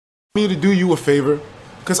Me to do you a favor,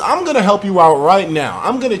 because I'm going to help you out right now.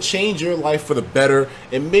 I'm going to change your life for the better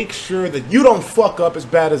and make sure that you don't fuck up as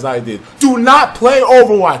bad as I did. Do not play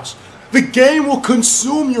Overwatch. The game will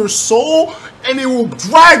consume your soul and it will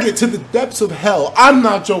drag it to the depths of hell. I'm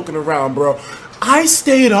not joking around, bro. I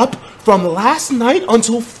stayed up from last night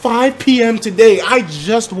until 5 p.m. today. I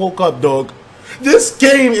just woke up, dog. This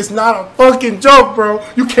game is not a fucking joke, bro.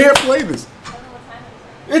 You can't play this.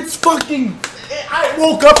 It's fucking... I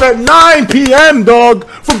woke up at 9 p.m., dog,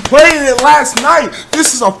 from playing it last night.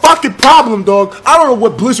 This is a fucking problem, dog. I don't know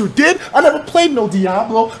what Blizzard did. I never played no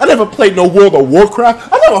Diablo. I never played no World of Warcraft.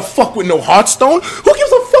 I never fuck with no Hearthstone. Who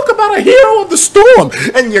gives a fuck about a Hero of the Storm?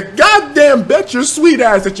 And you goddamn bet your sweet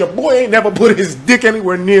ass that your boy ain't never put his dick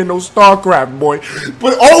anywhere near no StarCraft, boy.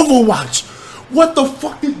 But Overwatch, what the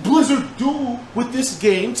fuck did Blizzard do with this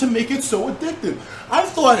game to make it so addictive? I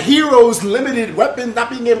thought heroes, limited weapons, not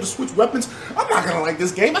being able to switch weapons. I'm not gonna like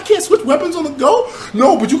this game. I can't switch weapons on the go.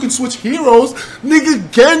 No, but you can switch heroes. Nigga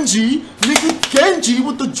Genji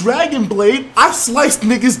with the Dragon Blade. I sliced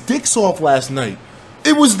niggas' dicks off last night.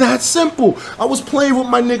 It was that simple. I was playing with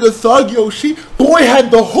my nigga Thug Yoshi. Boy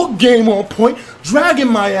had the hook game on point, dragging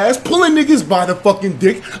my ass, pulling niggas by the fucking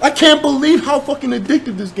dick. I can't believe how fucking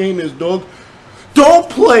addictive this game is, dog. Don't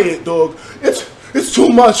play it, dog. It's too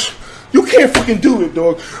much. You can't fucking do it,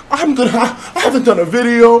 dog. I haven't done a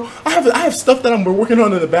video. I have stuff that I'm working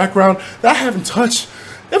on in the background that I haven't touched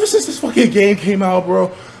ever since this fucking game came out,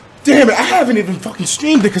 bro. Damn it, I haven't even fucking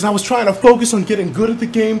streamed it because I was trying to focus on getting good at the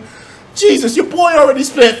game. Jesus, your boy already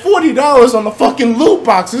spent $40 on the fucking loot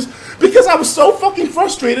boxes because I was so fucking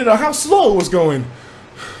frustrated on how slow it was going.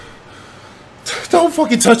 Don't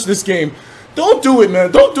fucking touch this game. Don't do it,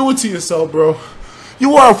 man. Don't do it to yourself, bro.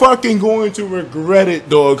 You are fucking going to regret it,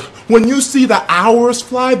 dog. When you see the hours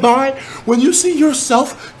fly by, when you see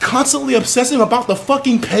yourself constantly obsessing about the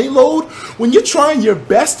fucking payload, when you're trying your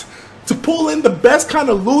best to pull in the best kind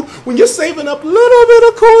of loot, when you're saving up little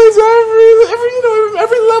bit of coins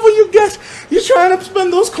every level you get, you're trying to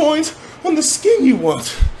spend those coins on the skin you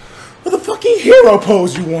want, or the fucking hero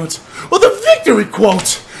pose you want, or the victory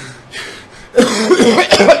quote.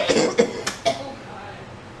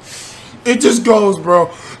 It just goes,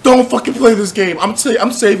 bro. Don't fucking play this game. I'm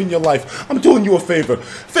saving your life. I'm doing you a favor.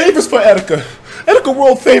 Favors for Etika. Etika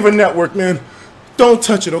World Favor Network, man. Don't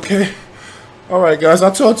touch it, okay? Alright, guys.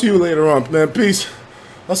 I'll talk to you later on, man. Peace.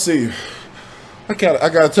 I'll see you. I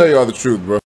gotta tell you all the truth, bro.